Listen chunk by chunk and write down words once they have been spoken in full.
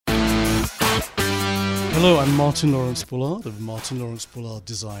Hello, I'm Martin Lawrence Bullard of Martin Lawrence Bullard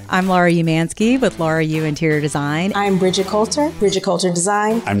Design. I'm Laura Umansky with Laura U Interior Design. I'm Bridget Coulter, Bridget Coulter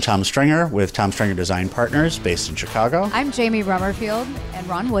Design. I'm Tom Stringer with Tom Stringer Design Partners based in Chicago. I'm Jamie Rummerfield and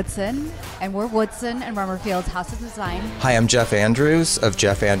Ron Woodson, and we're Woodson and Rummerfield's House of Design. Hi, I'm Jeff Andrews of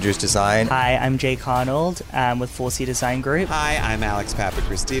Jeff Andrews Design. Hi, I'm Jake Arnold with 4C Design Group. Hi, I'm Alex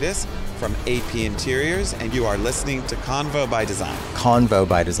Papakristis from AP Interiors, and you are listening to Convo by Design. Convo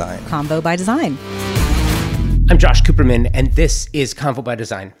by Design. Convo by Design. I'm Josh Cooperman, and this is Convo by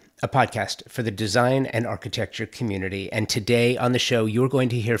Design, a podcast for the design and architecture community. And today on the show, you're going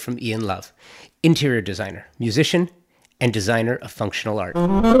to hear from Ian Love, interior designer, musician, and designer of functional art.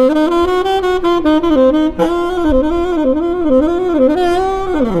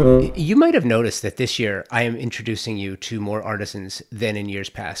 You might have noticed that this year I am introducing you to more artisans than in years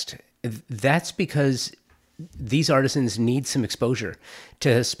past. That's because these artisans need some exposure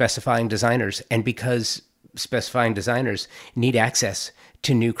to specifying designers, and because specifying designers need access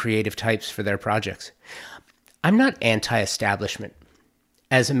to new creative types for their projects. I'm not anti-establishment.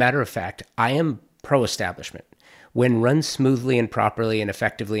 As a matter of fact, I am pro-establishment. When run smoothly and properly and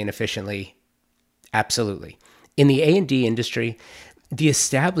effectively and efficiently, absolutely. In the A&D industry, the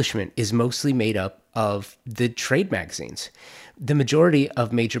establishment is mostly made up of the trade magazines. The majority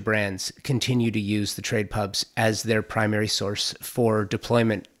of major brands continue to use the trade pubs as their primary source for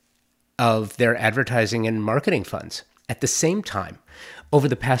deployment of their advertising and marketing funds. At the same time, over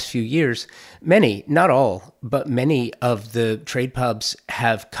the past few years, many, not all, but many of the trade pubs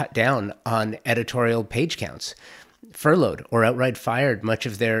have cut down on editorial page counts, furloughed or outright fired much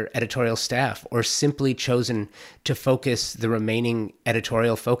of their editorial staff, or simply chosen to focus the remaining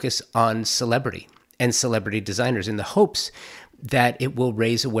editorial focus on celebrity and celebrity designers in the hopes that it will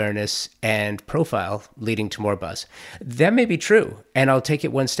raise awareness and profile, leading to more buzz. That may be true, and I'll take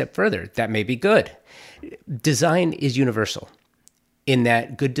it one step further. That may be good. Design is universal, in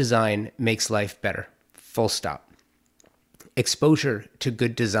that good design makes life better, full stop. Exposure to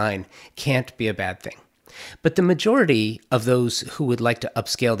good design can't be a bad thing. But the majority of those who would like to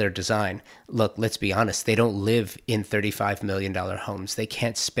upscale their design, look, let's be honest, they don't live in $35 million homes. They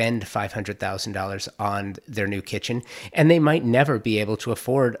can't spend $500,000 on their new kitchen, and they might never be able to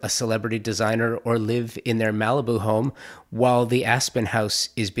afford a celebrity designer or live in their Malibu home while the Aspen house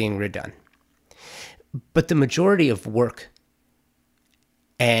is being redone. But the majority of work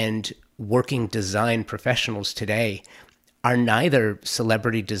and working design professionals today are neither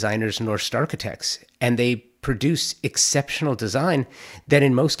celebrity designers nor starchitects, and they produce exceptional design that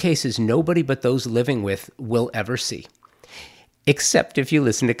in most cases nobody but those living with will ever see. Except if you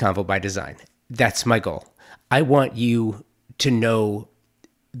listen to Convo by Design. That's my goal. I want you to know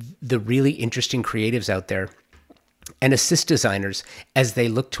the really interesting creatives out there and assist designers as they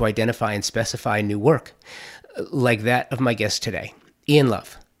look to identify and specify new work, like that of my guest today, Ian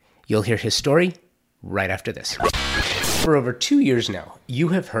Love. You'll hear his story right after this. For over 2 years now, you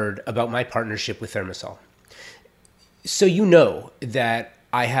have heard about my partnership with ThermaSol. So you know that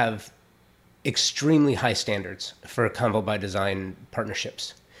I have extremely high standards for Convo by Design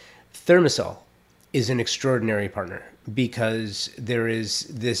partnerships. ThermaSol is an extraordinary partner because there is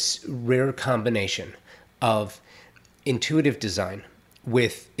this rare combination of intuitive design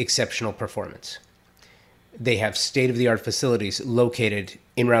with exceptional performance. They have state-of-the-art facilities located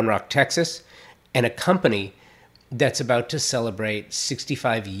in Round Rock, Texas, and a company that's about to celebrate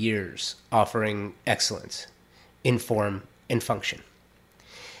 65 years offering excellence in form and function.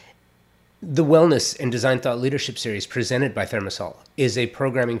 The Wellness and Design Thought Leadership Series presented by ThermaSol is a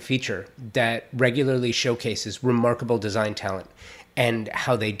programming feature that regularly showcases remarkable design talent and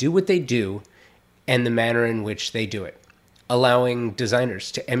how they do what they do and the manner in which they do it, allowing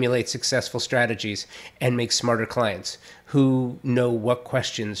designers to emulate successful strategies and make smarter clients who know what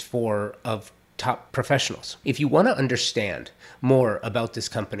questions of top professionals. If you want to understand more about this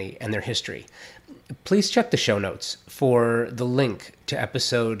company and their history, please check the show notes for the link to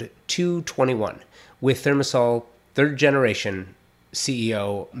episode 221 with ThermaSol third generation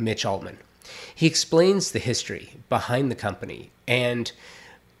CEO Mitch Altman. He explains the history behind the company, and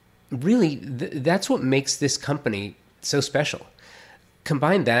really that's what makes this company so special.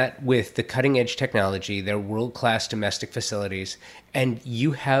 Combine that with the cutting edge technology, their world-class domestic facilities, and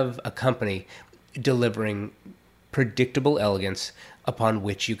you have a company delivering predictable elegance upon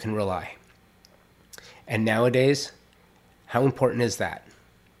which you can rely. And nowadays, how important is that?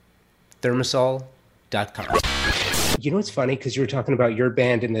 ThermaSol.com. You know what's funny? Because you were talking about your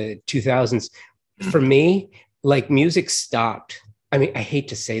band in the 2000s. For me, like, music stopped. I mean, I hate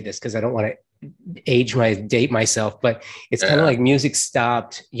to say this because I don't want to date myself, but it's kind of like music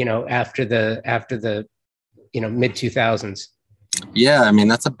stopped, after the mid 2000s. Yeah, I mean,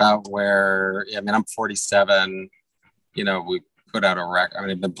 that's about where, I'm 47. We put out a record. I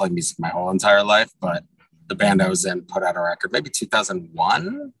mean, I've been playing music my whole entire life, but the band I was in put out a record maybe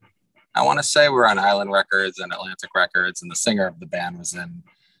 2001. I want to say we were on Island Records and Atlantic Records, and the singer of the band was in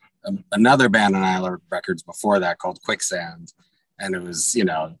another band on Island Records before that called Quicksand. And it was,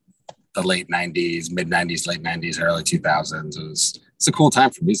 the late 90s, mid 90s, late 90s, early 2000s. It's a cool time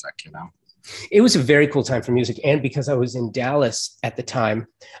for music, It was a very cool time for music. And because I was in Dallas at the time,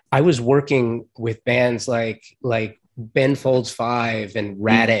 I was working with bands like Ben Folds 5 and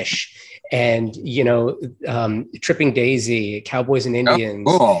Radish and, Tripping Daisy, Cowboys and Indians,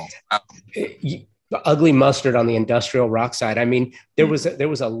 Ugly Mustard on the industrial rock side. I mean, there was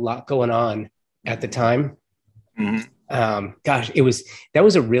a lot going on at the time. Mm-hmm. That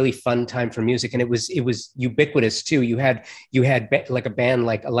was a really fun time for music, and it was ubiquitous too. You had like a band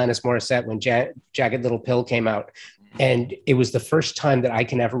like Alanis Morissette when Jagged Little Pill came out, and it was the first time that I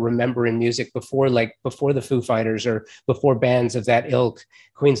can ever remember in music before the Foo Fighters or before bands of that ilk,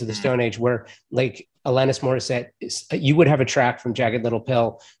 Queens of the Stone Age, where like Alanis Morissette, you would have a track from Jagged Little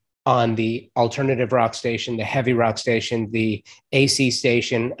Pill on the alternative rock station, the heavy rock station, the AC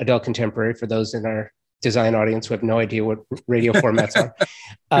station, Adult Contemporary, for those in our design audience who have no idea what radio formats are.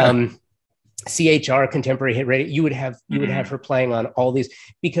 CHR, Contemporary Hit Radio. You would have her playing on all these,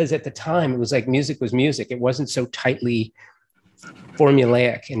 because at the time it was like music was music. It wasn't so tightly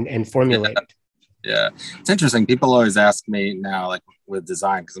formulaic and formulated. Yeah. It's interesting. People always ask me now, like with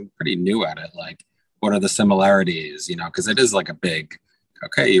design, because I'm pretty new at it, like, what are the similarities? Because it is like a big,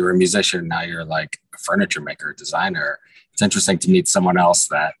 okay, you were a musician, now you're like a furniture maker, designer. It's interesting to meet someone else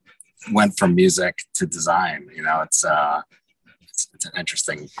that went from music to design. It's an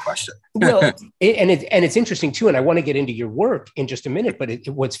interesting question. Well, it's interesting too, and I want to get into your work in just a minute. But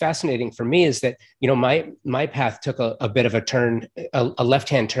what's fascinating for me is that my path took a bit of a turn, a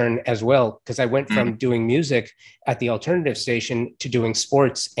left-hand turn as well, because I went from doing music at the alternative station to doing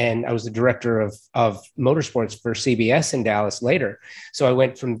sports, and I was the director of motorsports for CBS in Dallas later. So I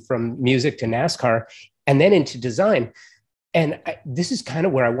went from music to NASCAR, and then into design. And this is kind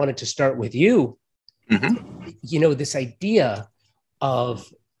of where I wanted to start with you. Mm-hmm. This idea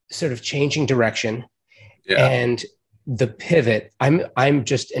of sort of changing direction and the pivot. I'm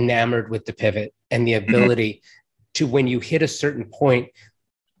just enamored with the pivot and the ability to, when you hit a certain point,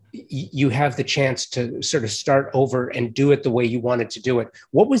 you have the chance to sort of start over and do it the way you wanted to do it.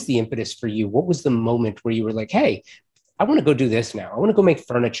 What was the impetus for you? What was the moment where you were like, hey, I want to go do this now. I want to go make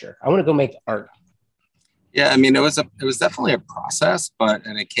furniture. I want to go make art. Yeah, I mean, it was definitely a process,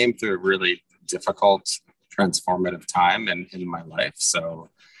 and it came through a really difficult, transformative time in my life. So,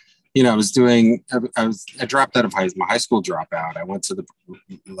 I dropped out of my high school dropout. I went to the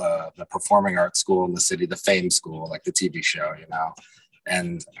performing arts school in the city, the Fame School, like the TV show,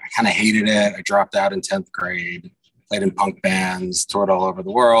 and I kind of hated it. I dropped out in 10th grade, played in punk bands, toured all over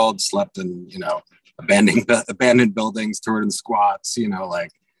the world, slept in, abandoned buildings, toured in squats,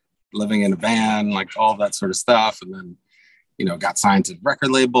 like living in a van, like all that sort of stuff. And then, got signed to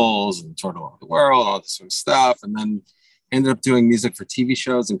record labels and toured all over the world, all this sort of stuff. And then ended up doing music for TV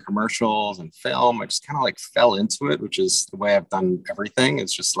shows and commercials and film. I just kind of like fell into it, which is the way I've done everything.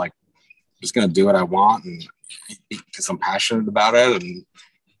 It's just like, I'm just going to do what I want, and because I'm passionate about it, and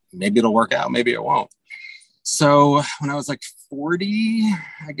maybe it'll work out, maybe it won't. So when I was like 40,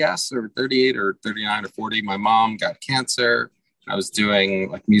 I guess, or 38 or 39 or 40, my mom got cancer. I was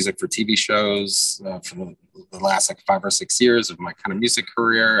doing like music for TV shows for the last like 5 or 6 years of my kind of music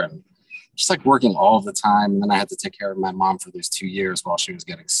career, and just like working all of the time. And then I had to take care of my mom for those 2 years while she was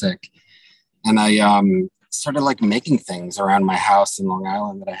getting sick. And I started like making things around my house in Long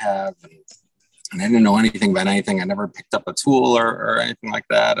Island that I have. And I didn't know anything about anything. I never picked up a tool or anything like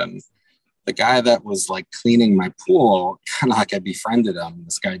that. And the guy that was like cleaning my pool, kind of like I befriended him,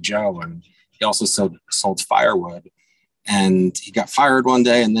 this guy, Joe, and he also sold firewood. And he got fired one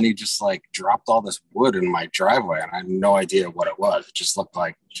day, and then he just like dropped all this wood in my driveway, and I had no idea what it was. It just looked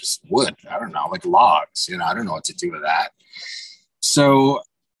like just wood. I don't know, like logs, I don't know what to do with that. So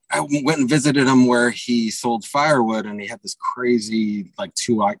I went and visited him where he sold firewood, and he had this crazy like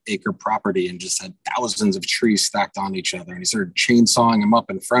 2-acre property and just had thousands of trees stacked on each other. And he started chainsawing them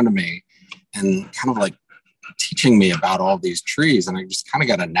up in front of me and kind of like teaching me about all these trees. And I just kind of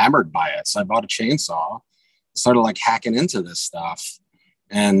got enamored by it. So I bought a chainsaw, started like hacking into this stuff,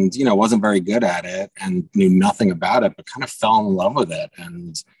 and wasn't very good at it and knew nothing about it, but kind of fell in love with it.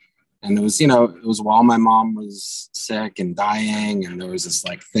 And it was it was while my mom was sick and dying, and there was this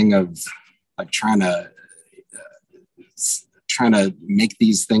like thing of like trying trying to make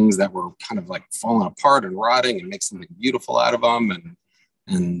these things that were kind of like falling apart and rotting and make something beautiful out of them.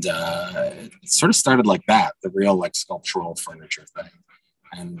 And it sort of started like that, the real like sculptural furniture thing.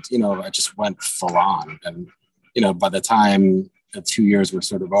 And, you know, I just went full on. And, you know, by the time the 2 years were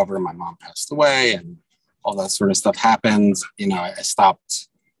sort of over, my mom passed away and all that sort of stuff happened. You know, I stopped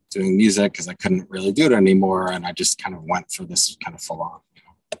doing music because I couldn't really do it anymore. And I just kind of went for this kind of full on, you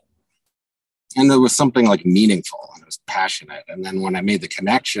know. And there was something like meaningful and it was passionate. And then when I made the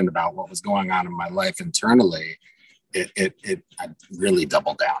connection about what was going on in my life internally, I really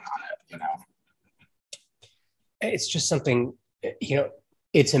doubled down on it, you know. It's just something, you know,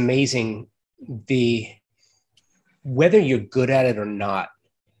 it's amazing whether you're good at it or not,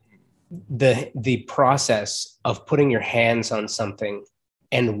 the process of putting your hands on something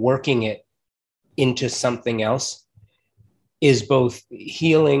and working it into something else is both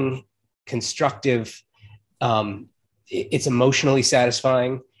healing, constructive. It's emotionally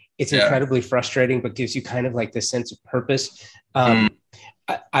satisfying. It's incredibly frustrating, but gives you kind of like this sense of purpose.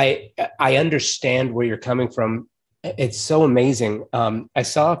 I understand where you're coming from. It's so amazing. I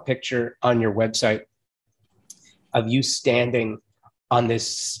saw a picture on your website of you standing on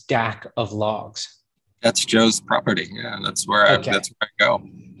this stack of logs. That's Joe's property. Yeah, that's where I go.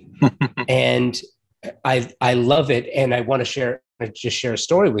 And I love it, and I want to share a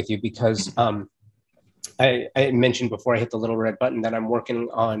story with you because I mentioned before I hit the little red button that I'm working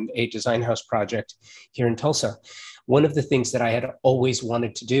on a design house project here in Tulsa. One of the things that I had always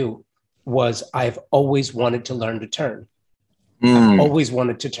wanted to do was I've always wanted to learn to turn. I've always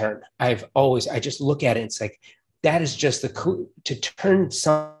wanted to turn. I just look at it, it's like, that is just to turn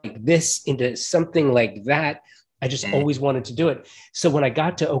something like this into something like that. I just always wanted to do it. So when I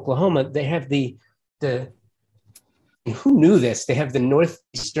got to Oklahoma, they have the who knew this? They have the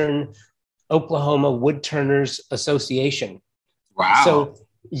Northeastern Oklahoma Woodturners Association. Wow. So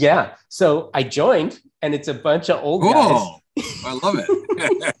yeah. So I joined, and it's a bunch of old guys. I love it.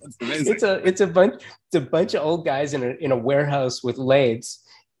 It's amazing. It's a bunch of old guys in a warehouse with lathes.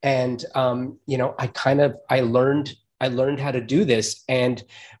 And, you know, I learned how to do this. And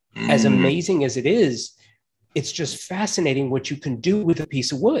as amazing as it is, it's just fascinating what you can do with a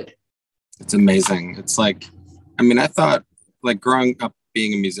piece of wood. It's amazing. It's like, I mean, I thought like growing up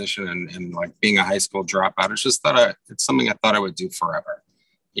being a musician and like being a high school dropout, it's something I thought I would do forever,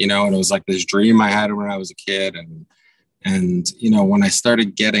 you know, and it was like this dream I had when I was a kid. And, you know, when I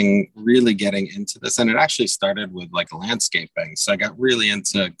started really getting into this, and it actually started with like landscaping. So I got really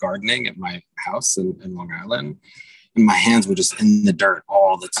into gardening at my house in Long Island, and my hands were just in the dirt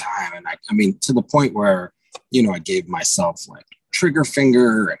all the time. And I mean, to the point where, you know, I gave myself like trigger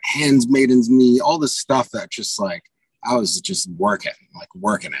finger and hands maiden's knee, all this stuff that just like, I was just working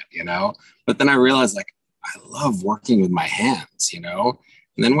it, you know, but then I realized like, I love working with my hands, you know.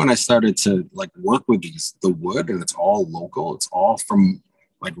 And then when I started to like work with the wood, and it's all local, it's all from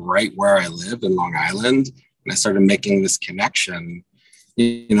like right where I live in Long Island. And I started making this connection,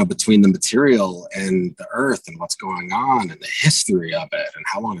 you know, between the material and the earth and what's going on and the history of it and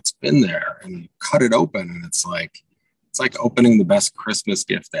how long it's been there. And you cut it open, and it's like opening the best Christmas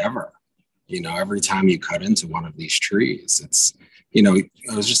gift ever. You know, every time you cut into one of these trees, it's, you know,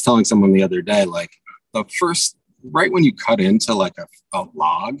 I was just telling someone the other day, like right when you cut into like a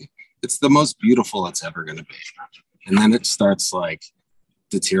log, it's the most beautiful it's ever going to be. And then it starts like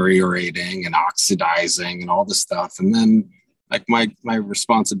deteriorating and oxidizing and all this stuff. And then like my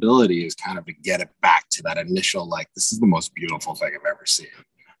responsibility is kind of to get it back to that initial, like, this is the most beautiful thing I've ever seen.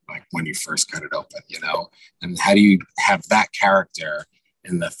 Like when you first cut it open, you know, and how do you have that character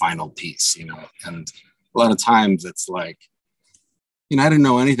in the final piece, you know? And a lot of times it's like, you know, I didn't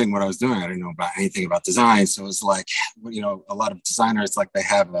know anything what I was doing. I didn't know about anything about design. So it was like, you know, a lot of designers, like they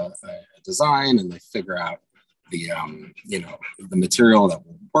have a design and they figure out the, you know, the material that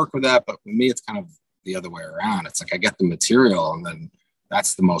will work with that. But with me, it's kind of the other way around. It's like, I get the material, and then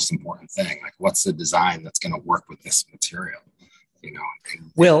that's the most important thing. Like, what's the design that's going to work with this material, you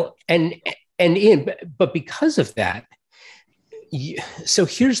know? But because of that, so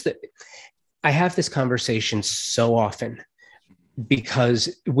I have this conversation so often,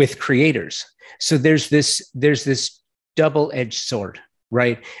 because with creators, so there's this double-edged sword,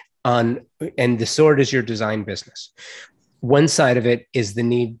 right? And the sword is your design business. One side of it is the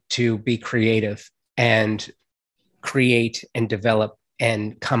need to be creative and create and develop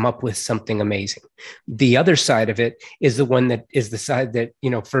and come up with something amazing. The other side of it is the side that, you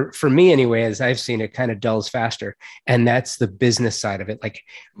know, for me anyway, as I've seen it, kind of dulls faster. And that's the business side of it. Like,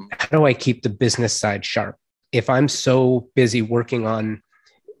 how do I keep the business side sharp? If I'm so busy working on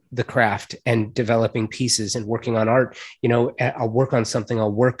the craft and developing pieces and working on art. I'll work on something,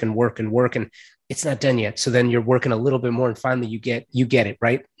 I'll work and work and work, and it's not done yet. So then you're working a little bit more, and finally you get it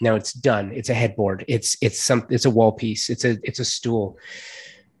right. Now it's done. It's a headboard. It's a wall piece. It's a stool.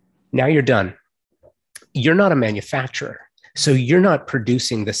 Now you're done. You're not a manufacturer, so you're not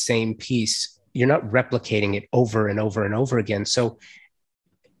producing the same piece. You're not replicating it over and over and over again. So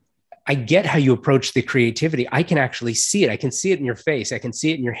I get how you approach the creativity. I can actually see it. I can see it in your face. I can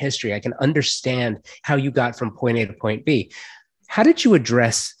see it in your history. I can understand how you got from point A to point B. How did you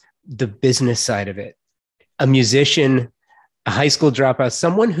address the business side of it? A musician, a high school dropout,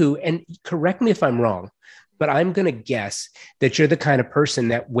 someone who, and correct me if I'm wrong, but I'm going to guess that you're the kind of person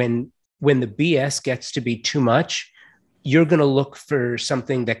that when the BS gets to be too much, you're going to look for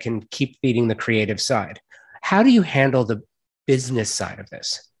something that can keep feeding the creative side. How do you handle the business side of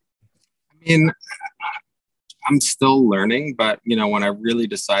this? I mean, I'm still learning, but when I really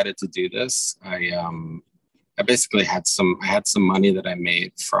decided to do this, I basically had some money that I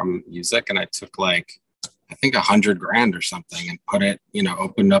made from music, and I took I think $100,000 or something and put it,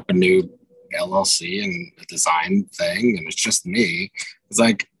 opened up a new LLC and a design thing. And it's just me. It's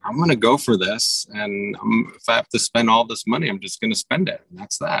like, I'm going to go for this. And if I have to spend all this money, I'm just going to spend it. And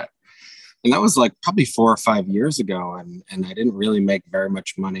that's that. And that was probably 4 or 5 years ago. And I didn't really make very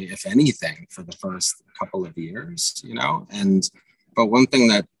much money, if anything, for the first couple of years, but one thing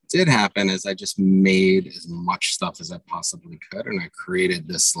that did happen is I just made as much stuff as I possibly could. And I created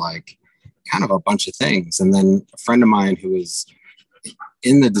this kind of a bunch of things. And then a friend of mine who is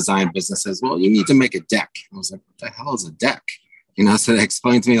in the design business says, well, you need to make a deck. I was like, what the hell is a deck? So they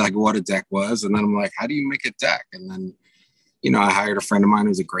explained to me what a deck was. And then I'm like, how do you make a deck? And then I hired a friend of mine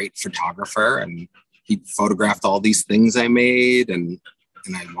who's a great photographer, and he photographed all these things I made, and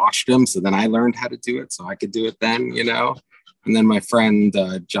I watched him. So then I learned how to do it so I could do it then, And then my friend,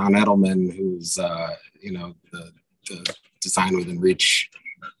 John Edelman, who's, the Design Within Reach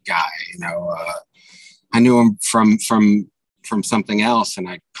guy, I knew him from something else. And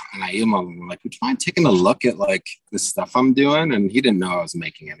I emailed him, would you mind taking a look at the stuff I'm doing? And he didn't know I was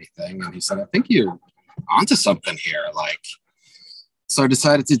making anything. And he said, I think you're onto something here. So I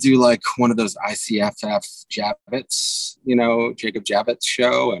decided to do one of those ICFF Javits, Jacob Javits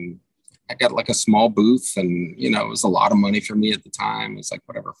show. And I got a small booth, and, it was a lot of money for me at the time. It was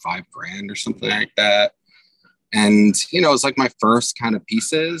 $5,000 or something like that. And, it was my first kind of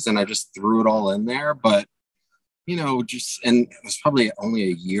pieces, and I just threw it all in there. But, and it was probably only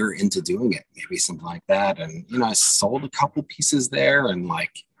a year into doing it, maybe something like that. And, I sold a couple pieces there, and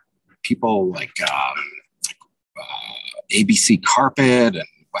people ABC Carpet and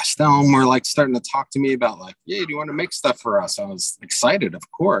West Elm were starting to talk to me about yeah, do you want to make stuff for us? I was excited, of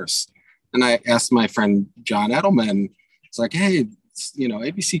course. And I asked my friend, John Edelman, it's hey,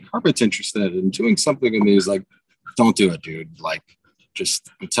 ABC Carpet's interested in doing something. And he was like, don't do it, dude.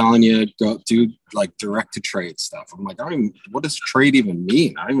 I'm telling you, go do direct to trade stuff. I'm I don't even, what does trade even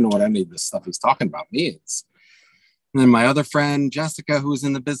mean? I don't even know what any of this stuff he's talking about means. And then my other friend, Jessica, who was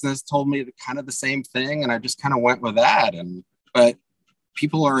in the business, told me kind of the same thing. And I just kind of went with that. But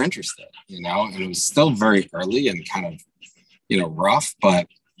people are interested, and it was still very early and kind of, rough, but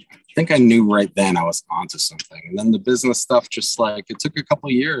I think I knew right then I was onto something. And then the business stuff, just it took a couple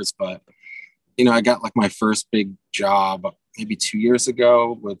of years, but, I got my first big job maybe 2 years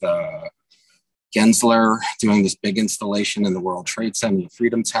ago with Gensler doing this big installation in the World Trade Center, the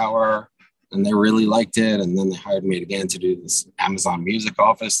Freedom Tower. And they really liked it. And then they hired me again to do this Amazon Music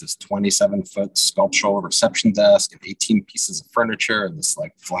office, this 27-foot sculptural reception desk and 18 pieces of furniture, and this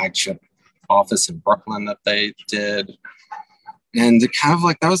flagship office in Brooklyn that they did. And it kind of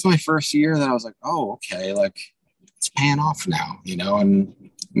that was my first year that I was oh, okay, it's paying off now, and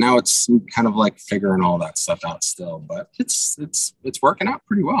now it's kind of figuring all that stuff out still, but it's working out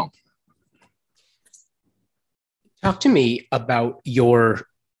pretty well. Talk to me about your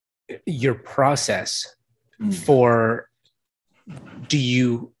process for, do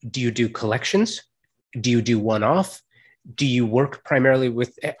you do collections? Do you do one-off? Do you work primarily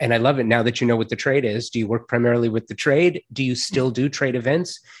with, and I love it now that you know what the trade is, do you work primarily with the trade? Do you still do trade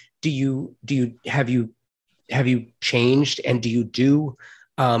events? Have you changed, and do you do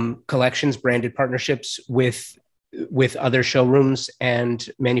collections, branded partnerships with other showrooms and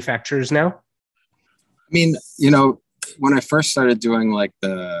manufacturers now? I mean, when I first started doing I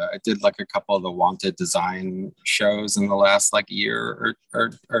did a couple of the Wanted design shows in the last year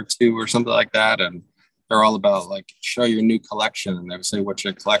or two or something like that. And they're all about show your new collection. And they would say, what's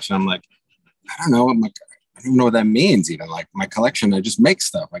your collection? I'm I don't know. I don't even know what that means. Even like my collection, I just make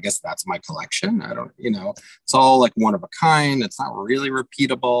stuff. I guess that's my collection. I don't, it's all like one of a kind. It's not really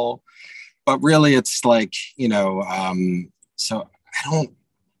repeatable, but really it's like, so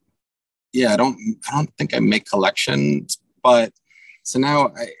I don't think I make collections, but so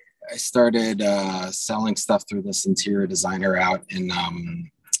now I started selling stuff through this interior designer out in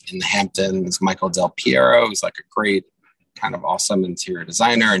the Hamptons, Michael Del Piero, who's like a great kind of awesome interior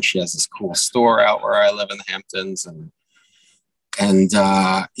designer, and she has this cool store out where I live in the Hamptons, and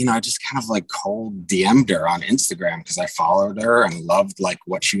I just kind of like cold DM'd her on Instagram because I followed her and loved like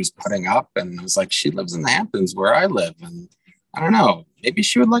what she was putting up, and I was like, she lives in the Hamptons where I live, and I don't know, maybe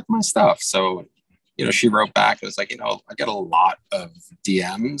she would like my stuff. So she wrote back. It was like, I get a lot of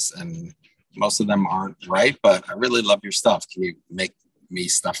DMs and most of them aren't right, but I really love your stuff. Can you make me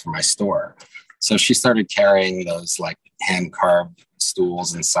stuff for my store? So she started carrying those like hand carved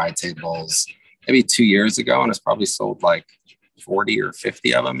stools and side tables maybe 2 years ago. And it's probably sold like 40 or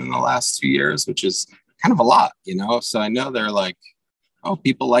 50 of them in the last 2 years, which is kind of a lot, So I know they're like, oh,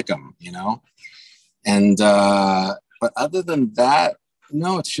 people like them, and, but other than that,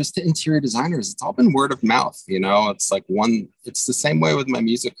 no, it's just the interior designers. It's all been word of mouth, It's like it's the same way with my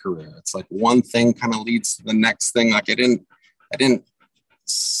music career. It's like one thing kind of leads to the next thing. Like I didn't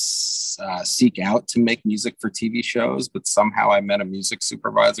seek out to make music for TV shows, but somehow I met a music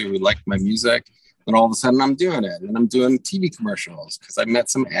supervisor who liked my music. And all of a sudden I'm doing it, and I'm doing TV commercials because I met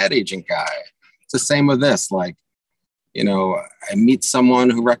some ad agent guy. It's the same with this. Like, I meet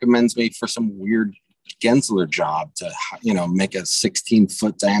someone who recommends me for some weird Gensler job to, make a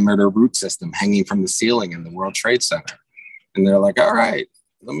 16-foot diameter root system hanging from the ceiling in the World Trade Center. And they're like, all right,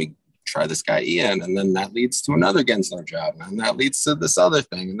 let me try this guy Ian. And then that leads to another Gensler job. And that leads to this other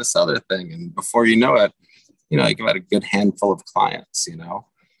thing and this other thing. And before you know it, you've got a good handful of clients,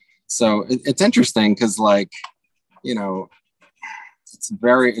 So it's interesting because like, it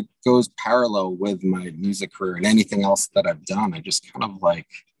goes parallel with my music career and anything else that I've done. I just kind of like,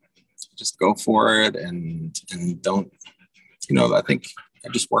 just go for it and don't, I think I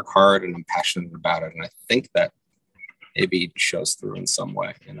just work hard and I'm passionate about it. And I think that maybe shows through in some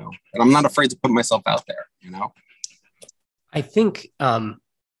way, and I'm not afraid to put myself out there, I think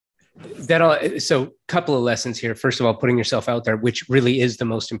so couple of lessons here. First of all, putting yourself out there, which really is the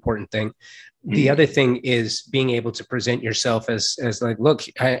most important thing. The other thing is being able to present yourself as like, look,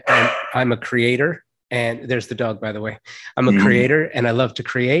 I'm a creator, and there's the dog, by the way. I'm a creator and I love to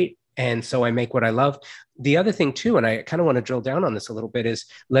create. And so I make what I love. The other thing too, and I kind of want to drill down on this a little bit, is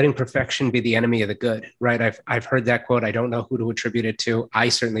letting perfection be the enemy of the good, right? I've heard that quote. I don't know who to attribute it to. I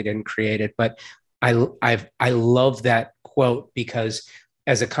certainly didn't create it, but I love that quote because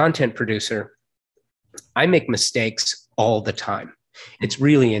as a content producer, I make mistakes all the time. It's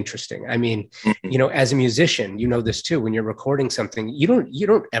really interesting. I mean, as a musician, this too, when you're recording something, you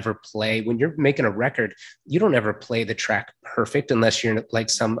don't ever play, when you're making a record, you don't ever play the track perfect unless you're like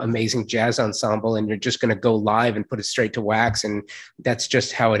some amazing jazz ensemble and you're just going to go live and put it straight to wax. And that's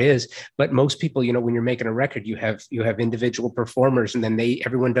just how it is. But most people, when you're making a record, you have individual performers, and then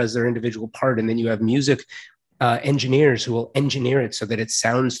everyone does their individual part. And then you have music engineers who will engineer it so that it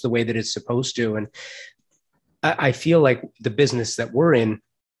sounds the way that it's supposed to. And I feel like the business that we're in,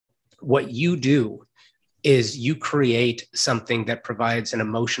 what you do is you create something that provides an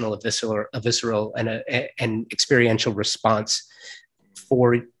emotional, a visceral and an experiential response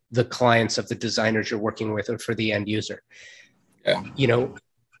for the clients of the designers you're working with or for the end user. Yeah.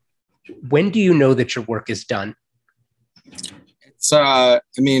 When do you know that your work is done? It's,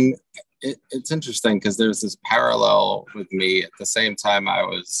 it's interesting because there's this parallel with me. At the same time I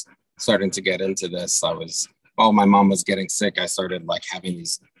was starting to get into this, my mom was getting sick. I started like having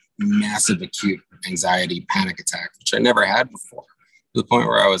these massive acute anxiety panic attacks, which I never had before, to the point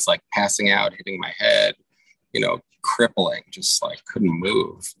where I was like passing out, hitting my head, crippling, just like couldn't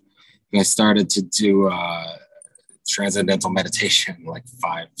move. And I started to do transcendental meditation like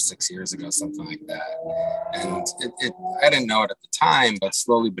 5-6 years ago, something like that. And I didn't know it at the time, but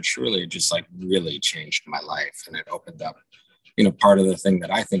slowly but surely it just like really changed my life. And it opened up, part of the thing that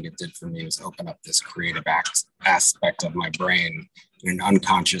I think it did for me was open up this creative aspect of my brain in an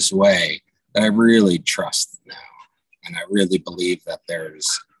unconscious way that I really trust now. And I really believe that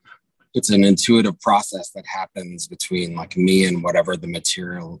it's an intuitive process that happens between like me and whatever the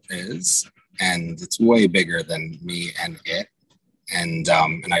material is. And it's way bigger than me and it. And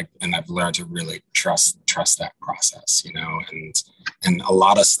I've learned to really trust that process, and a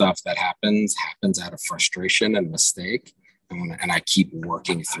lot of stuff that happens out of frustration and mistake. and I keep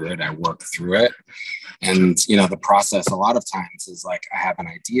working through it. I work through it. And, you know, the process a lot of times is like, I have an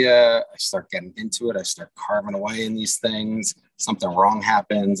idea, I start getting into it, I start carving away in these things, something wrong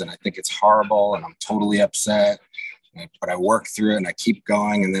happens and I think it's horrible and I'm totally upset, but I work through it and I keep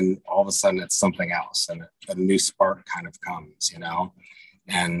going. And then all of a sudden it's something else and a new spark kind of comes, you know?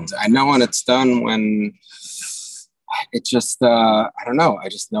 And I know when it's done, when it just, I don't know. I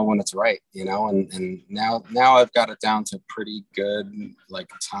just know when it's right, you know, and now I've got it down to pretty good, like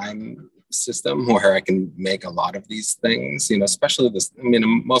time system where I can make a lot of these things, you know, especially this, I mean,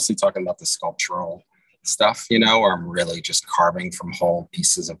 I'm mostly talking about the sculptural stuff, you know, where I'm really just carving from whole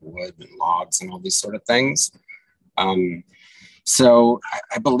pieces of wood and logs and all these sort of things. So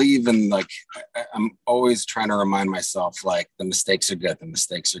I believe in, like, I'm always trying to remind myself, like, the mistakes are good,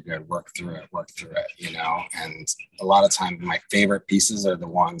 work through it, you know? And a lot of times my favorite pieces are the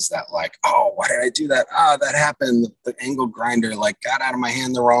ones that, like, oh, why did I do that? That happened. The angle grinder, like, got out of my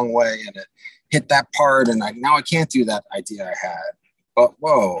hand the wrong way and it hit that part. And now I can't do that idea I had. But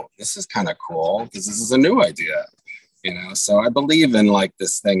whoa, this is kind of cool because this is a new idea, you know? So I believe in, like,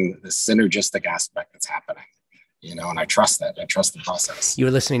 this synergistic aspect that's happening. You know, and I trust that. I trust the process. You're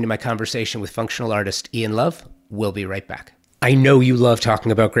listening to my conversation with functional artist Ian Love. We'll be right back. I know you love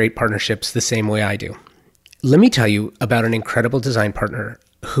talking about great partnerships the same way I do. Let me tell you about an incredible design partner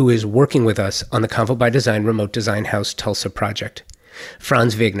who is working with us on the Convo by Design Remote Design House Tulsa project.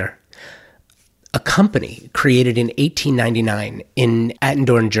 Franz Wegner, a company created in 1899 in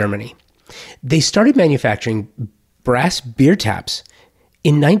Attendorn, Germany. They started manufacturing brass beer taps.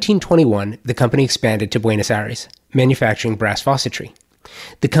 In 1921, the company expanded to Buenos Aires, manufacturing brass faucetry.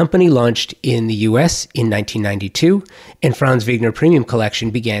 The company launched in the US in 1992, and Franz Wegner Premium Collection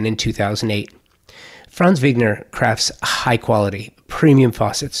began in 2008. Franz Wegner crafts high-quality, premium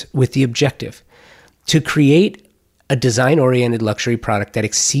faucets with the objective to create a design-oriented luxury product that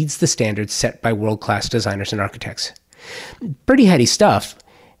exceeds the standards set by world-class designers and architects. Pretty heady stuff,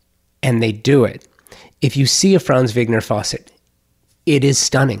 and they do it. If you see a Franz Wegner faucet, it is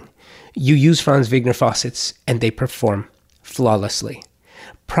stunning. You use Franz Wegner faucets and they perform flawlessly.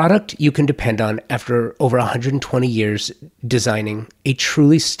 Product you can depend on after over 120 years designing a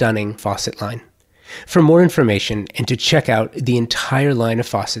truly stunning faucet line. For more information and to check out the entire line of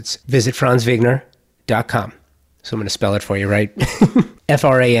faucets, visit franzwegner.com. So I'm going to spell it for you, right?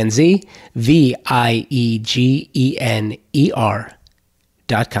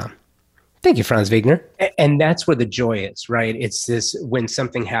 FranzVegner.com. Thank you, Franz Wegner. And that's where the joy is, right? It's this, when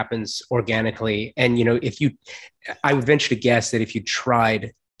something happens organically. And, you know, I would venture to guess that if you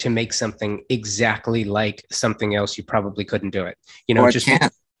tried to make something exactly like something else, you probably couldn't do it. You know, I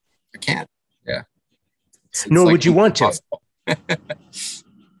can't. Yeah. Nor would you want to.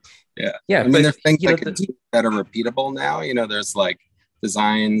 Yeah. Yeah. I mean, there's things I can do that are repeatable now. You know, there's like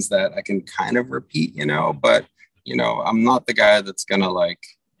designs that I can kind of repeat, you know, but, you know, I'm not the guy that's going to, like,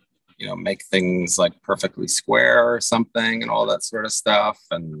 you know, make things like perfectly square or something and all that sort of stuff.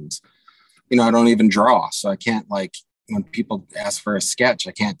 And, you know, I don't even draw. So I can't, like, when people ask for a sketch,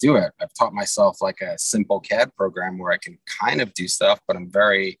 I can't do it. I've taught myself like a simple CAD program where I can kind of do stuff, but I'm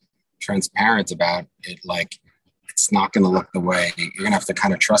very transparent about it. Like, it's not going to look the way, you're going to have to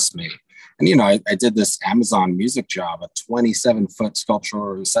kind of trust me. And, you know, I did this Amazon music job, a 27-foot sculptural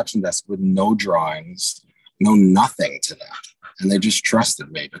reception desk with no drawings, no nothing to them. And they just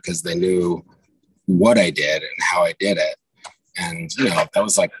trusted me because they knew what I did and how I did it. And, you know, that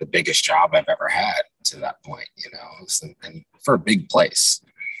was like the biggest job I've ever had to that point, you know, and for a big place.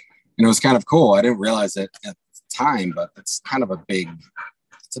 And it was kind of cool. I didn't realize it at the time, but it's kind of a big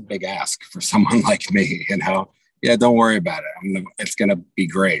ask for someone like me, you know. Yeah, don't worry about it. It's going to be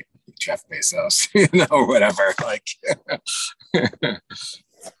great, Jeff Bezos, you know, or whatever. Like, but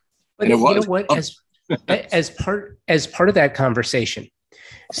you know what? As part of that conversation,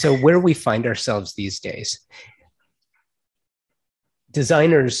 so where we find ourselves these days,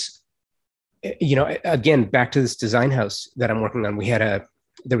 designers, you know, again, back to this design house that I'm working on, there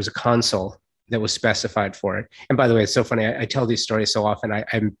was a console that was specified for it. And by the way, it's so funny. I tell these stories so often.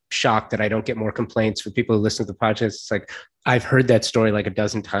 I'm shocked that I don't get more complaints for people who listen to the podcast. It's like, I've heard that story like a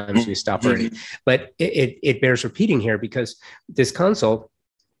dozen times. We stop already, but it bears repeating here because this console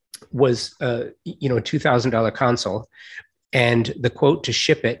was, you know, a $2,000 console, and the quote to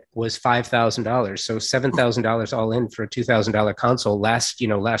ship it was $5,000. So $7,000 all in for a $2,000 console last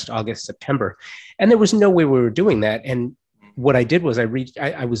August, September. And there was no way we were doing that. And what I did was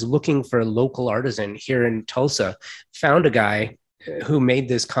I was looking for a local artisan here in Tulsa, found a guy who made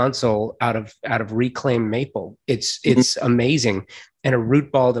this console out of reclaimed maple. It's amazing. And a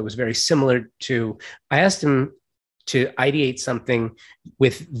root ball that was very similar to, I asked him to ideate something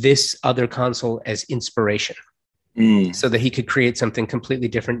with this other console as inspiration, so that he could create something completely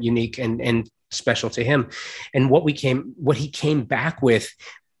different, unique, and special to him. And what he came back with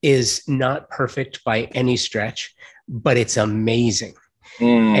is not perfect by any stretch, but it's amazing.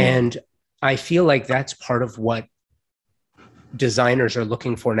 And I feel like that's part of what designers are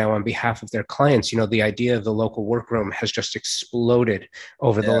looking for now on behalf of their clients. You know, the idea of the local workroom has just exploded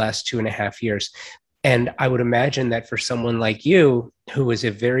over the last 2.5 years. And I would imagine that for someone like you, who is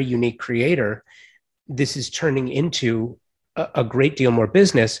a very unique creator, this is turning into a great deal more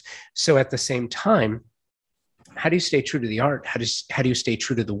business. So at the same time, how do you stay true to the art? How do you stay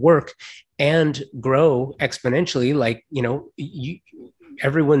true to the work and grow exponentially, like, you know,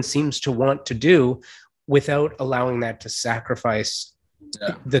 everyone seems to want to do, without allowing that to sacrifice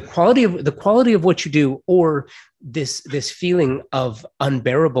the quality of what you do, or this feeling of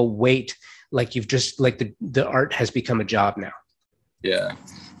unbearable weight, like you've just, like the art has become a job now? Yeah,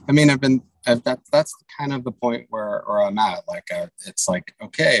 I mean, that's kind of the point where I'm at. Like, it's like,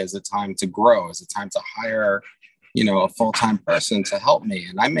 okay, is it time to grow? Is it time to hire, you know, a full-time person to help me?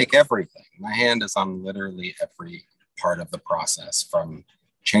 And I make everything. My hand is on literally every part of the process, from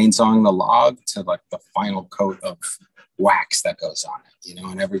chainsawing the log to like the final coat of wax that goes on it, you know,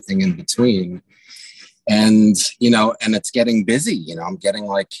 and everything in between. And, you know, and it's getting busy, you know, I'm getting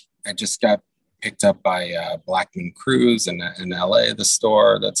like, I just got picked up by Blackman Cruise in LA, the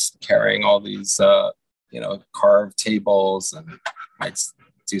store that's carrying all these, you know, carved tables, and might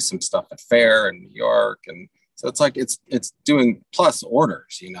do some stuff at Fair in New York. And so it's like, it's doing plus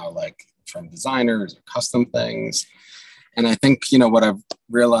orders, you know, like from designers or custom things. And I think, you know, what I've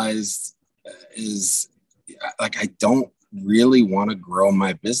realized is, like, I don't really want to grow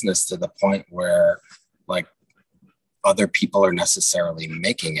my business to the point where like other people are necessarily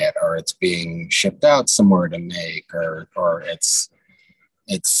making it, or it's being shipped out somewhere to make, or it's,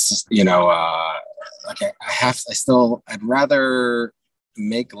 you know, like I'd rather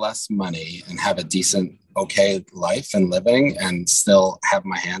make less money and have a decent, okay life and living, and still have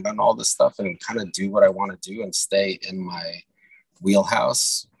my hand on all this stuff and kind of do what I want to do and stay in my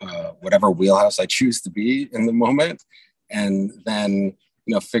wheelhouse, whatever wheelhouse I choose to be in the moment. And then,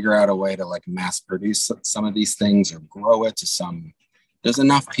 you know, figure out a way to like mass produce some of these things, or grow it to some, there's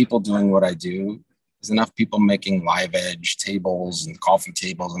enough people doing what I do. There's enough people making live edge tables and coffee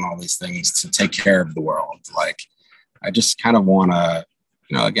tables and all these things to take care of the world. Like, I just kind of want to,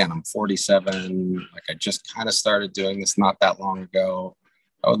 you know, again, I'm 47. Like, I just kind of started doing this not that long ago.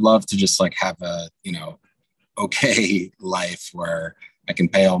 I would love to just like have a, you know, okay life where I can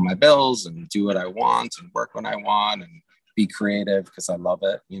pay all my bills and do what I want and work when I want and be creative because I love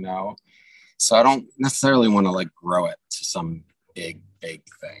it, you know? So I don't necessarily want to like grow it to some big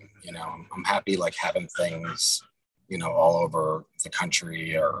thing, you know? I'm happy like having things, you know, all over the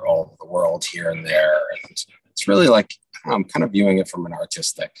country or all over the world here and there. And it's really like, I'm kind of viewing it from an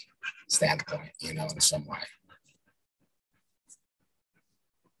artistic standpoint, you know, in some way.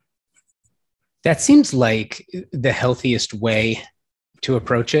 That seems like the healthiest way to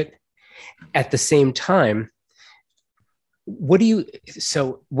approach it. At the same time, what do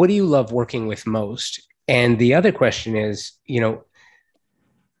you love working with most? And the other question is, you know,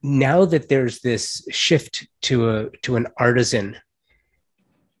 now that there's this shift to an artisan,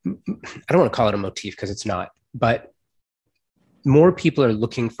 I don't want to call it a motif because it's not, but more people are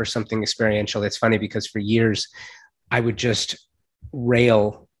looking for something experiential. It's funny because for years I would just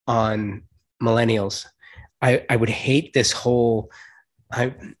rail on millennials. I would hate this whole,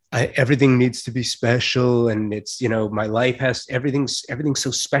 everything needs to be special, and it's, you know, my life has, everything's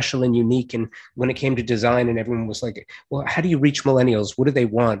so special and unique. And when it came to design, and everyone was like, well, how do you reach millennials? What do they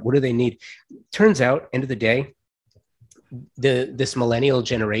want? What do they need? Turns out, end of the day, this millennial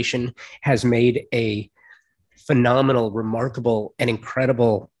generation has made a phenomenal, remarkable, and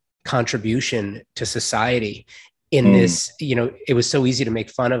incredible contribution to society. In this, you know, it was so easy to make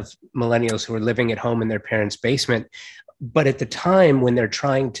fun of millennials who were living at home in their parents' basement. But at the time when they're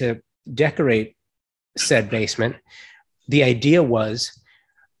trying to decorate said basement, the idea was,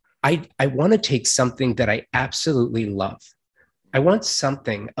 I want to take something that I absolutely love. I want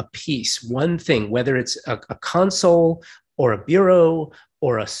something, a piece, one thing, whether it's a console or a bureau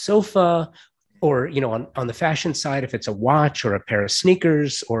or a sofa, or, you know, on the fashion side, if it's a watch or a pair of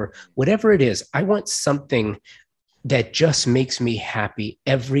sneakers or whatever it is, I want something that just makes me happy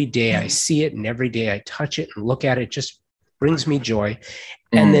every day I see it, and every day I touch it and look at it, just brings me joy.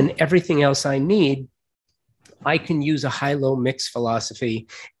 And then everything else I need, I can use a high-low mix philosophy,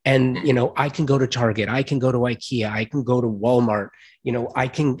 and I can go to Target, I can go to IKEA, I can go to Walmart. I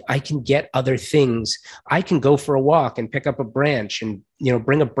can get other things. I can go for a walk and pick up a branch and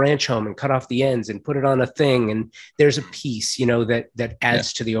bring a branch home and cut off the ends and put it on a thing. And there's a piece that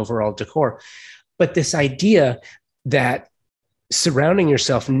adds to the overall decor. But this idea that surrounding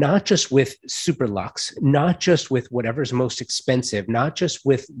yourself not just with super luxe, not just with whatever's most expensive, not just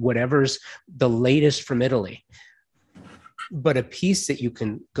with whatever's the latest from Italy, but a piece that you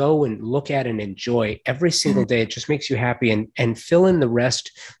can go and look at and enjoy every single day. It just makes you happy, and fill in the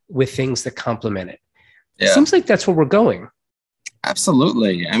rest with things that complement it. Yeah. It seems like that's where we're going.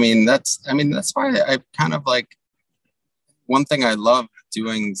 Absolutely. I mean, that's why I kind of like, one thing I love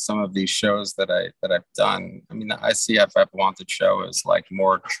doing some of these shows that I've done. I mean, the ICFF Wanted show is like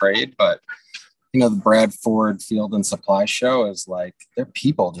more trade, but the Brad Ford Field and Supply show is like, they're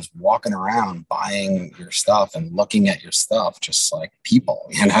people just walking around buying your stuff and looking at your stuff, just like people,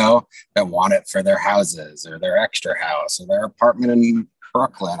 that want it for their houses or their extra house or their apartment in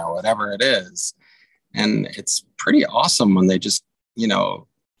Brooklyn or whatever it is. And it's pretty awesome when they just,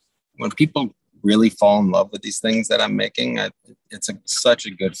 when people really fall in love with these things that I'm making, it's such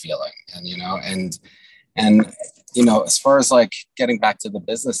a good feeling. And as far as like getting back to the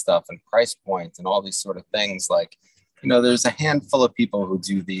business stuff and price points and all these sort of things, like, there's a handful of people who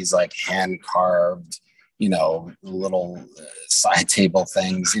do these like hand carved, little side table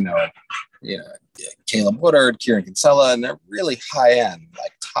things, Caleb Woodard, Kieran Kinsella, and they're really high end,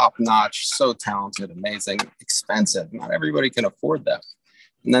 like top notch, so talented, amazing, expensive. Not everybody can afford them.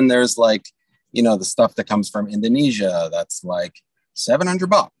 And then there's like, the stuff that comes from Indonesia that's like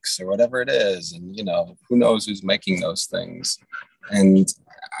 $700 or whatever it is. And, who knows who's making those things. And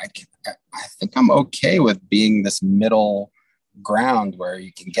I think I'm okay with being this middle ground where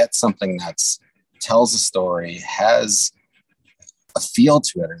you can get something that's tells a story, has a feel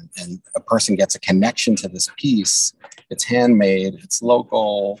to it, and a person gets a connection to this piece. It's handmade, it's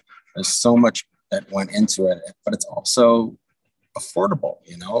local. There's so much that went into it, but it's also affordable,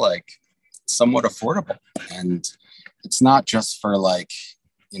 like somewhat affordable. And it's not just for like,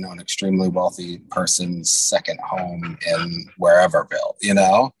 an extremely wealthy person's second home in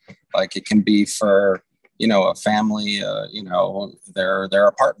whereverville, like it can be for, a family, their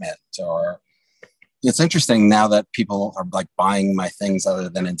apartment. Or it's interesting now that people are like buying my things other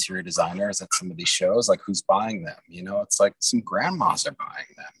than interior designers at some of these shows, like who's buying them? It's like some grandmas are buying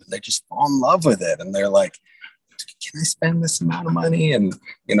them and they just fall in love with it. And they're like, can I spend this amount of money? And,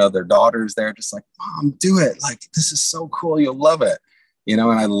 their daughters, they're just like, Mom, do it. Like, this is so cool. You'll love it. And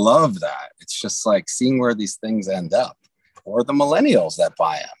I love that. It's just like seeing where these things end up, or the millennials that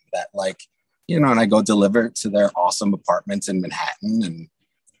buy them that like, and I go deliver it to their awesome apartments in Manhattan, and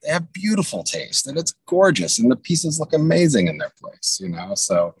they have beautiful taste and it's gorgeous and the pieces look amazing in their place,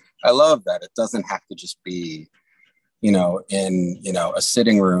 So I love that. It doesn't have to just be, in, a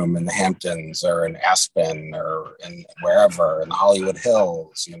sitting room in the Hamptons or in Aspen or in wherever in the Hollywood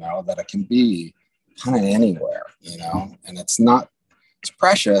Hills, that it can be kind of anywhere, and it's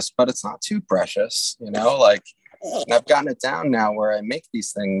precious, but it's not too precious, like, and I've gotten it down now where I make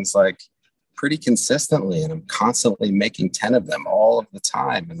these things like pretty consistently, and I'm constantly making 10 of them all of the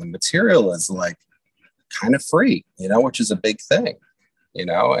time. And the material is like kind of free, which is a big thing,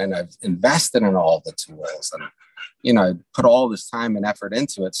 and I've invested in all the tools, and, I put all this time and effort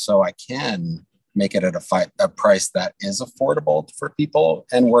into it so I can make it at a price that is affordable for people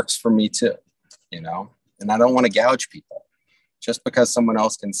and works for me too, and I don't want to gouge people just because someone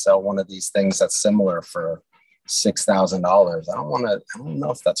else can sell one of these things that's similar for $6,000. I don't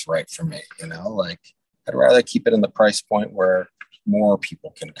know if that's right for me, like I'd rather keep it in the price point where more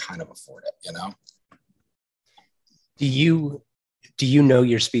people can kind of afford it, Do you know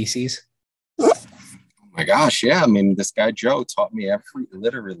your species? Oh my gosh, yeah. I mean, this guy Joe taught me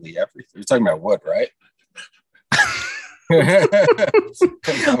literally everything. You're talking about wood, right?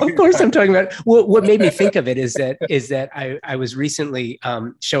 Of course I'm talking about. What made me think of it is that I was recently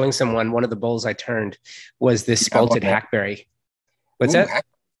showing someone one of the bowls I turned was this spalted hackberry. What's that?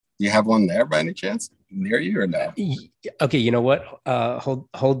 Do you have one there by any chance near you or no? Okay, you know what?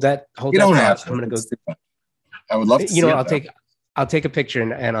 Hold that. You don't have. I'm gonna go. I would love to. See I'll take a picture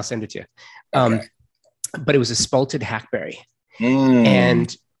and I'll send it to you. Okay. But it was a spalted hackberry,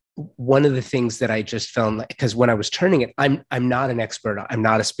 and one of the things that I just found, because when I was turning it, I'm not an expert. I'm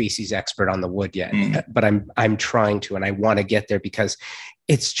not a species expert on the wood yet, but I'm trying to, and I want to get there because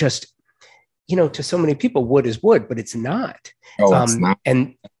it's just, to so many people, wood is wood, but it's not. Oh, it's not.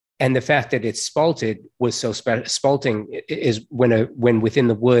 And And the fact that it's spalted was so special. Spalting is when within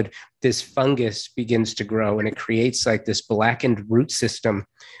the wood, this fungus begins to grow and it creates like this blackened root system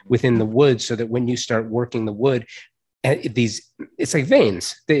within the wood, so that when you start working the wood, it's like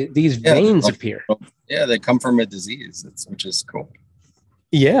veins. These veins appear. Yeah, they come from a disease, which is cool.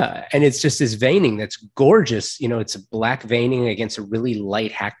 Yeah, and it's just this veining that's gorgeous. You know, it's a black veining against a really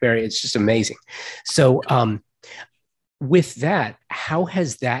light hackberry. It's just amazing. So with that, how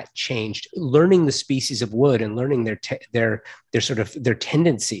has that changed? Learning the species of wood and learning their sort of their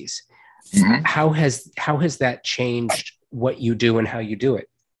tendencies. Mm-hmm. How has that changed what you do and how you do it?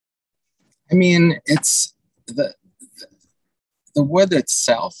 I mean, it's the wood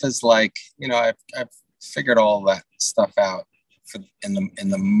itself is like, you know, I've figured all that stuff out in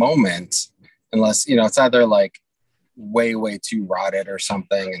the moment, unless, you know, it's either like way too rotted or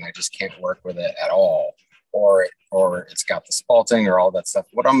something and I just can't work with it at all, or it's got the spalting or all that stuff.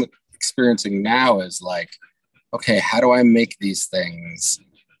 What I'm experiencing now is like, okay, how do I make these things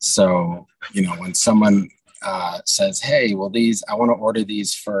so, you know, when someone says, hey, well, I want to order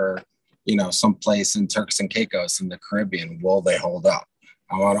these for, you know, someplace in Turks and Caicos in the Caribbean, will they hold up?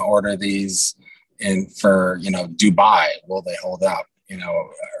 I want to order these for, you know, Dubai, will they hold up? You know,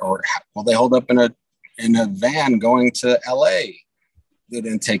 or will they hold up in a van going to LA that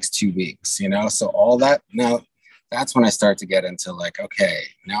then takes 2 weeks, you know? So all that, now that's when I start to get into like, okay,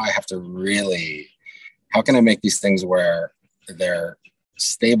 now I have to really, how can I make these things where they're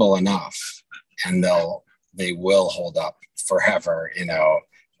stable enough and they will hold up forever, you know,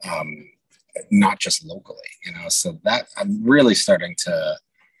 not just locally, you know? So that I'm really starting to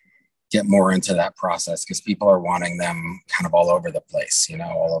get more into that process because people are wanting them kind of all over the place, you know,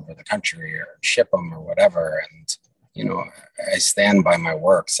 all over the country, or ship them or whatever. And, you know, I stand by my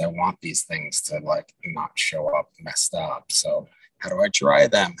works. I want these things to like not show up messed up. So how do I dry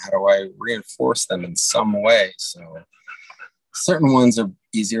them? How do I reinforce them in some way? So certain ones are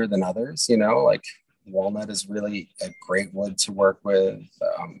easier than others, you know, like walnut is really a great wood to work with.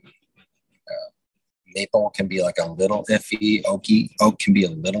 Maple can be like a little iffy. Oak can be a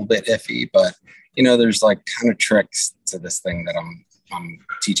little bit iffy, but you know, there's like kind of tricks to this thing that I'm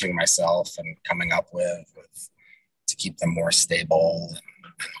teaching myself and coming up with to keep them more stable and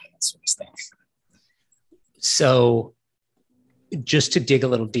all that sort of stuff. So just to dig a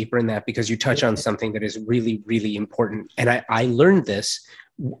little deeper in that, because you touch on something that is really, really important. And I learned this,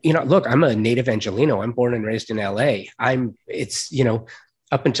 you know, look, I'm a native Angelino. I'm born and raised in LA. It's, you know,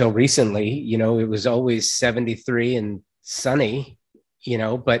 up until recently, you know, it was always 73 and sunny, you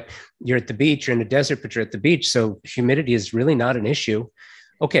know, but you're at the beach, you're in the desert, but you're at the beach. So humidity is really not an issue.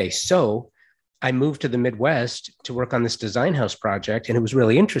 Okay. So I moved to the Midwest to work on this design house project, and it was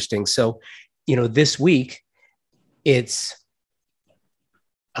really interesting. So, you know, this week it's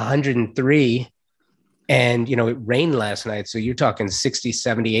 103 and, you know, it rained last night. So you're talking 60,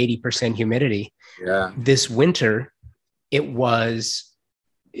 70, 80% humidity. Yeah. This winter, it was,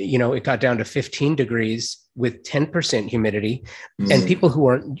 you know, it got down to 15 degrees with 10% humidity. And people who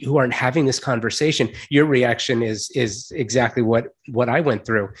aren't having this conversation, your reaction is exactly what I went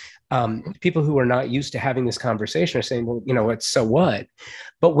through. People who are not used to having this conversation are saying, well, you know what, so what?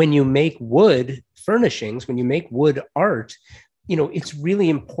 But when you make wood furnishings, when you make wood art, you know, it's really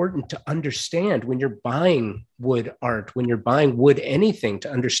important to understand when you're buying wood art, when you're buying wood anything, to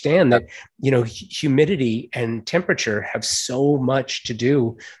understand that, you know, humidity and temperature have so much to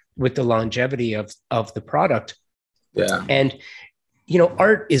do with the longevity of the product. Yeah. And, you know,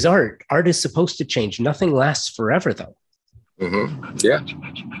 art is art. Art is supposed to change. Nothing lasts forever, though. Mm-hmm. Yeah.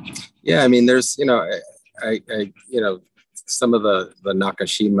 Yeah. I mean, there's, you know, I you know, some of the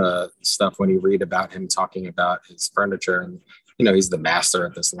Nakashima stuff, when you read about him talking about his furniture, and you know, he's the master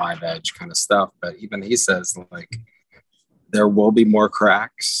at this live edge kind of stuff, but even he says like, there will be more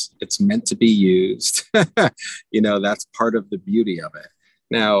cracks. It's meant to be used. You know, that's part of the beauty of it.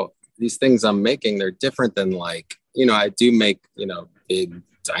 Now, these things I'm making, they're different than like, you know, I do make, you know, big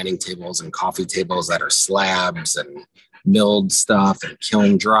dining tables and coffee tables that are slabs and milled stuff and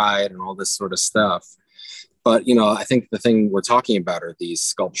kiln dried and all this sort of stuff. But, you know, I think the thing we're talking about are these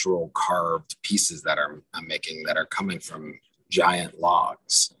sculptural carved pieces that I'm making that are coming from giant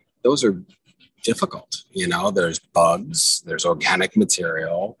logs. Those are difficult. You know, there's bugs, there's organic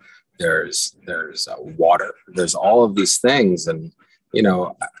material, there's water, there's all of these things. And, you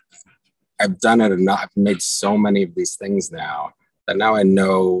know, I've done it enough. I've made so many of these things now that now I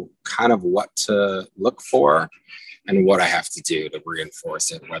know kind of what to look for and what I have to do to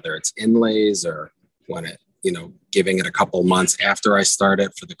reinforce it, whether it's inlays or when it, you know, giving it a couple months after I start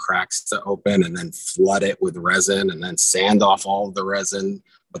it for the cracks to open, and then flood it with resin and then sand off all of the resin,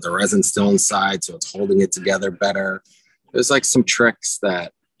 but the resin's still inside, so it's holding it together better. There's like some tricks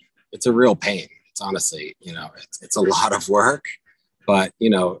that it's a real pain. It's honestly, it's a lot of work, but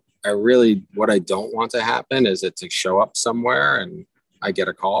what I don't want to happen is it to show up somewhere and I get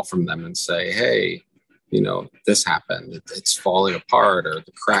a call from them and say, hey, this happened. It's falling apart, or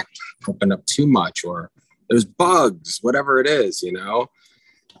the crack opened up too much, or there's bugs, whatever it is,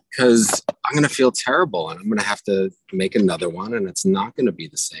 because I'm going to feel terrible and I'm going to have to make another one and it's not going to be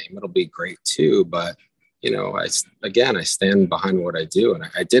the same. It'll be great too. But, I stand behind what I do. And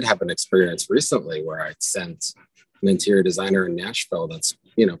I did have an experience recently where I sent an interior designer in Nashville that's,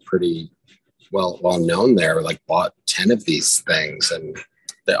 pretty well known there, like bought 10 of these things and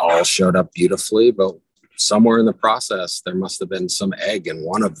they all showed up beautifully. But somewhere in the process, there must have been some egg in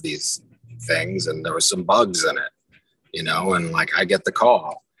one of these things and there was some bugs in it, and like I get the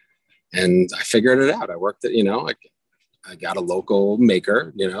call. And I figured it out. I worked at, I got a local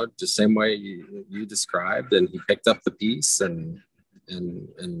maker, the same way you described, and he picked up the piece and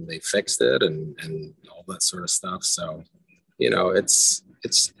they fixed it and all that sort of stuff. So, it's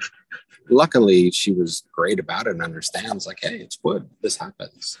luckily she was great about it and understands like, hey, it's wood, this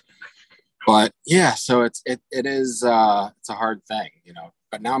happens. But yeah, so it is, it's a hard thing,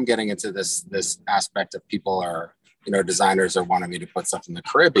 but now I'm getting into this aspect of people are, designers are wanting me to put stuff in the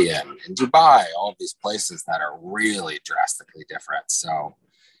Caribbean, in Dubai, all of these places that are really drastically different. So,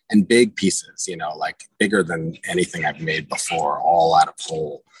 and big pieces, like bigger than anything I've made before, all out of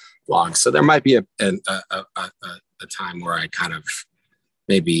whole logs. So there might be a time where I kind of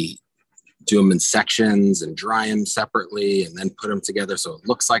maybe do them in sections and dry them separately and then put them together so it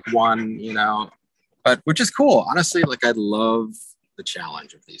looks like one, but which is cool. Honestly, like I love the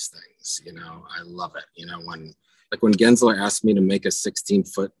challenge of these things, I love it. When Gensler asked me to make a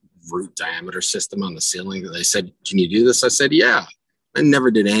 16-foot root diameter system on the ceiling, they said, can you do this? I said, yeah. I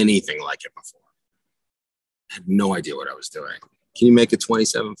never did anything like it before. I had no idea what I was doing. Can you make a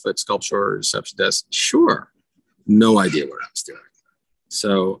 27-foot sculpture or reception desk? Sure. No idea what I was doing.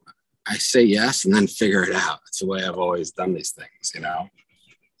 So I say yes and then figure it out. That's the way I've always done these things,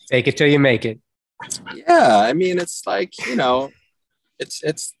 Fake it till you make it. Yeah. I mean, it's like,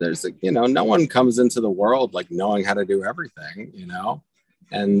 there's no one comes into the world like knowing how to do everything,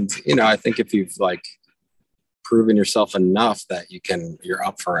 and, I think if you've like proven yourself enough that you're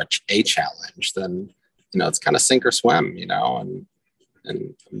up for a challenge, then, it's kind of sink or swim,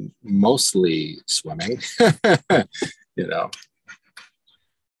 and mostly swimming,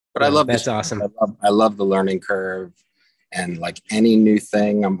 but I love that's awesome. I love the learning curve. And like any new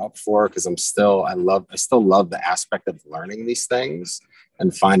thing I'm up for, because I still love the aspect of learning these things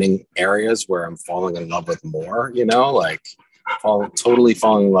and finding areas where I'm falling in love with more, totally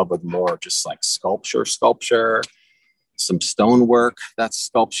falling in love with more, just like sculpture, some stonework, that's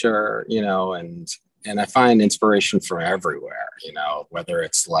sculpture, and I find inspiration from everywhere, whether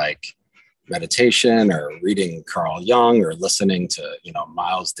it's like meditation or reading Carl Jung or listening to,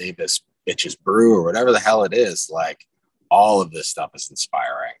 Miles Davis, Bitches Brew or whatever the hell it is, like, all of this stuff is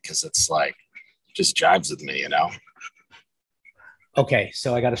inspiring because it's like, just jives with me, Okay.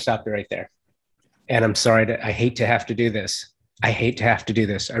 So I got to stop you right there. And I'm sorry I hate to have to do this.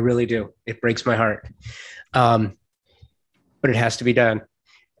 I really do. It breaks my heart. But it has to be done.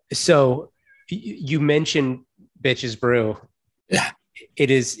 So you mentioned Bitches Brew. Yeah.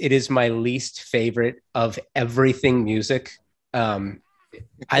 It is my least favorite of everything music.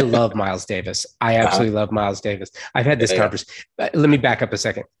 I love Miles Davis. I absolutely love Miles Davis. I've had this conversation. Let me back up a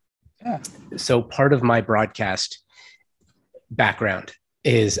second. Yeah. So part of my broadcast background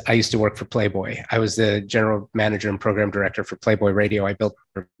is I used to work for Playboy. I was the general manager and program director for Playboy Radio. I built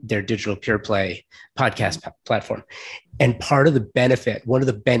their digital pure play podcast platform. And part of the benefit, one of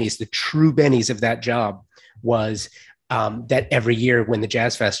the bennies, the true bennies of that job was that every year when the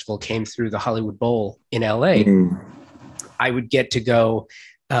Jazz Festival came through the Hollywood Bowl in LA, I would get to go.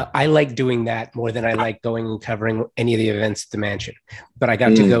 I like doing that more than I like going and covering any of the events at the mansion. But I got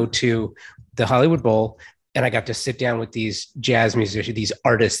to go to the Hollywood Bowl and I got to sit down with these jazz musicians, these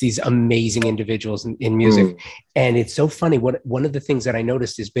artists, these amazing individuals in music. And it's so funny. One of the things that I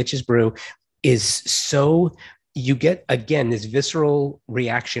noticed is Bitches Brew is so, you get, again, this visceral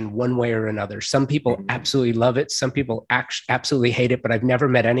reaction one way or another. Some people absolutely love it. Some people absolutely hate it, but I've never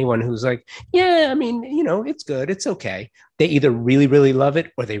met anyone who's like, yeah, I mean, it's good. It's okay. They either really, really love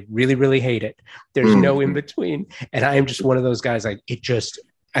it or they really, really hate it. There's no in between. And I am just one of those guys. Like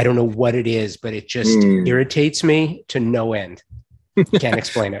I don't know what it is, but it just irritates me to no end. Can't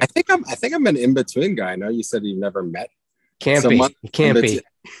explain it. I think I'm an in-between guy. I know you said you've never met someone. It can't be.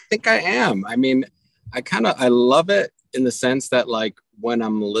 I think I am. I mean, I love it in the sense that like when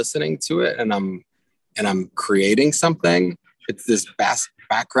I'm listening to it and I'm creating something, it's this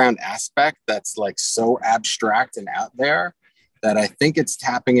background aspect that's like so abstract and out there that I think it's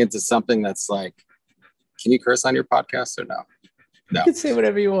tapping into something that's like, can you curse on your podcast or no? No. You can say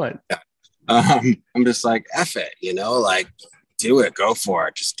whatever you want. Yeah. I'm just like, F it, like do it, go for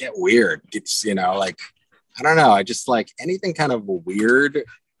it. Just get weird. It's, like, I don't know. I just like anything kind of weird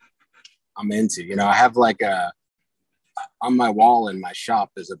I'm into, I have like on my wall in my shop,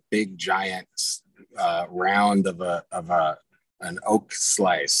 there's a big giant round of an oak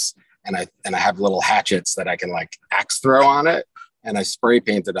slice. And I have little hatchets that I can like axe throw on it. And I spray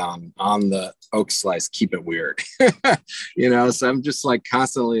painted on the oak slice, keep it weird, so I'm just like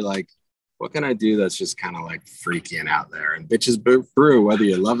constantly like, what can I do that's just kind of like freaky and out there? And Bitches Brew, whether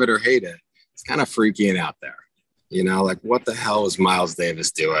you love it or hate it, it's kind of freaky and out there, like what the hell was Miles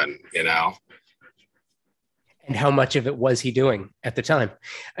Davis doing, And how much of it was he doing at the time?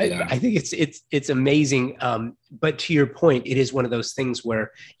 Yeah. I think it's amazing. But to your point, it is one of those things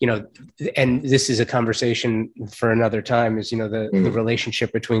where, and this is a conversation for another time, is, the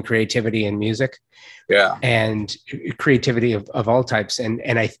relationship between creativity and music. Yeah. And creativity of all types.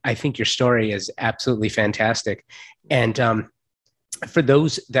 And I think your story is absolutely fantastic. And for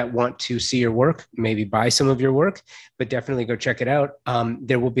those that want to see your work, maybe buy some of your work, but definitely go check it out.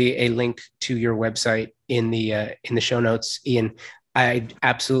 There will be a link to your website in the show notes. Ian, I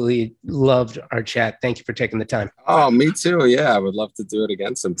absolutely loved our chat. Thank you for taking the time. Oh, me too. Yeah, I would love to do it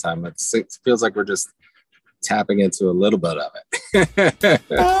again sometime. It feels like we're just tapping into a little bit of it.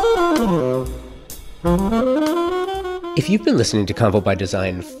 If you've been listening to Convo by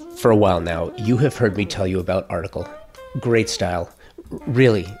Design for a while now, you have heard me tell you about Article. Great style.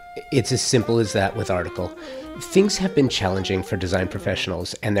 Really, it's as simple as that with Article. Things have been challenging for design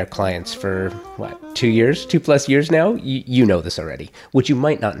professionals and their clients for, 2+ years now? You know this already. What you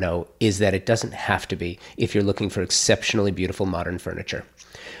might not know is that it doesn't have to be if you're looking for exceptionally beautiful modern furniture.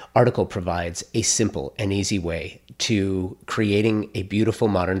 Article provides a simple and easy way to creating a beautiful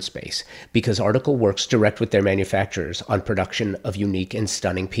modern space because Article works direct with their manufacturers on production of unique and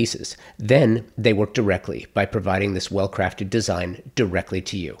stunning pieces. Then they work directly by providing this well-crafted design directly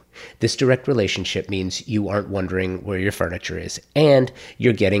to you. This direct relationship means you aren't wondering where your furniture is, and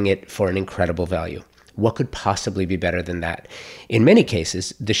you're getting it for an incredible value. What could possibly be better than that? In many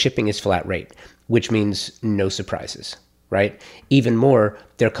cases, the shipping is flat rate, which means no surprises. Right? Even more,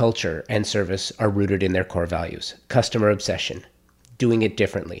 their culture and service are rooted in their core values: customer obsession, doing it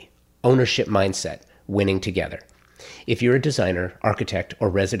differently, ownership mindset, winning together. If you're a designer, architect, or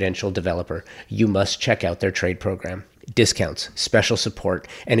residential developer, you must check out their trade program. Discounts, special support,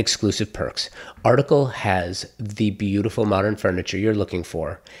 and exclusive perks. Article has the beautiful modern furniture you're looking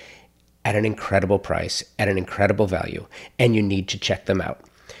for at an incredible price, at an incredible value, and you need to check them out.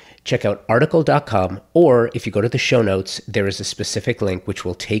 Check out article.com, or if you go to the show notes, there is a specific link which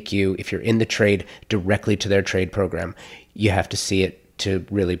will take you, if you're in the trade, directly to their trade program. You have to see it to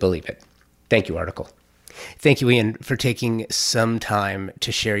really believe it. Thank you, Article. Thank you, Ian, for taking some time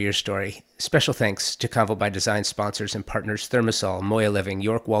to share your story. Special thanks to Convo by Design sponsors and partners Thermasol, Moya Living,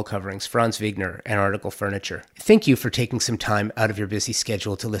 York Wall Coverings, Franz Wegner, and Article Furniture. Thank you for taking some time out of your busy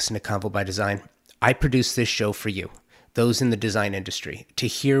schedule to listen to Convo by Design. I produce this show for you, those in the design industry, to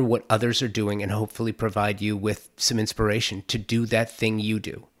hear what others are doing and hopefully provide you with some inspiration to do that thing you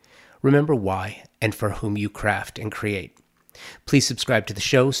do. Remember why and for whom you craft and create. Please subscribe to the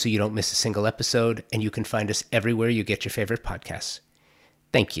show so you don't miss a single episode, and you can find us everywhere you get your favorite podcasts.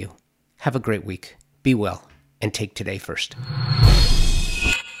 Thank you. Have a great week. Be well, and take today first.